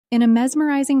In a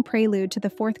mesmerizing prelude to the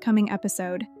forthcoming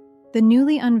episode, the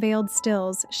newly unveiled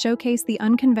stills showcase the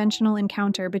unconventional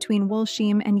encounter between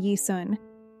Woolshim and Yi-sun,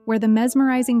 where the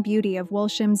mesmerizing beauty of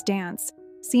Woolshim's dance,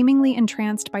 seemingly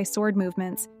entranced by sword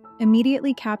movements,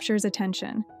 immediately captures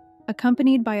attention,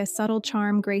 accompanied by a subtle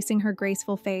charm gracing her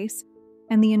graceful face,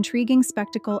 and the intriguing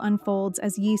spectacle unfolds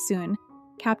as Yi-sun,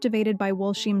 captivated by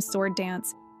Woolshim's sword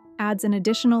dance, adds an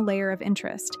additional layer of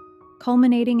interest,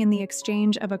 culminating in the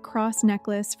exchange of a cross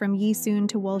necklace from Yi-sun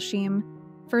to Woolshim,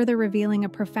 further revealing a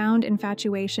profound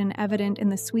infatuation evident in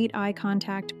the sweet eye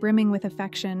contact brimming with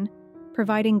affection,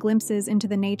 providing glimpses into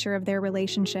the nature of their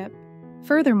relationship.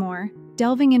 Furthermore,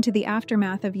 delving into the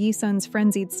aftermath of Yi-sun's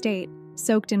frenzied state,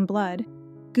 soaked in blood,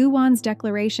 Gu Won's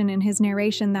declaration in his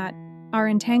narration that our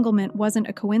entanglement wasn't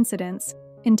a coincidence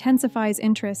intensifies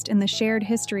interest in the shared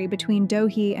history between Do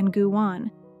Hee and Gu Won,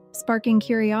 sparking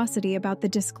curiosity about the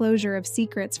disclosure of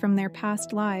secrets from their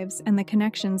past lives and the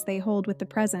connections they hold with the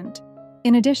present.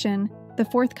 In addition, the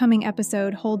forthcoming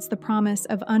episode holds the promise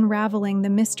of unraveling the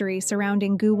mystery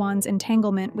surrounding Gu Won's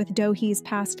entanglement with Do Hee's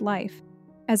past life.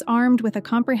 As armed with a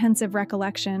comprehensive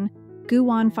recollection, Gu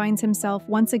Won finds himself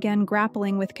once again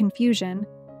grappling with confusion,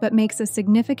 but makes a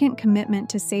significant commitment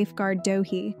to safeguard Do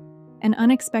Hee. And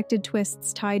unexpected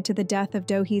twists tied to the death of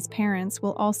Do Hee's parents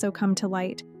will also come to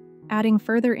light, adding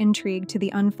further intrigue to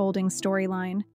the unfolding storyline.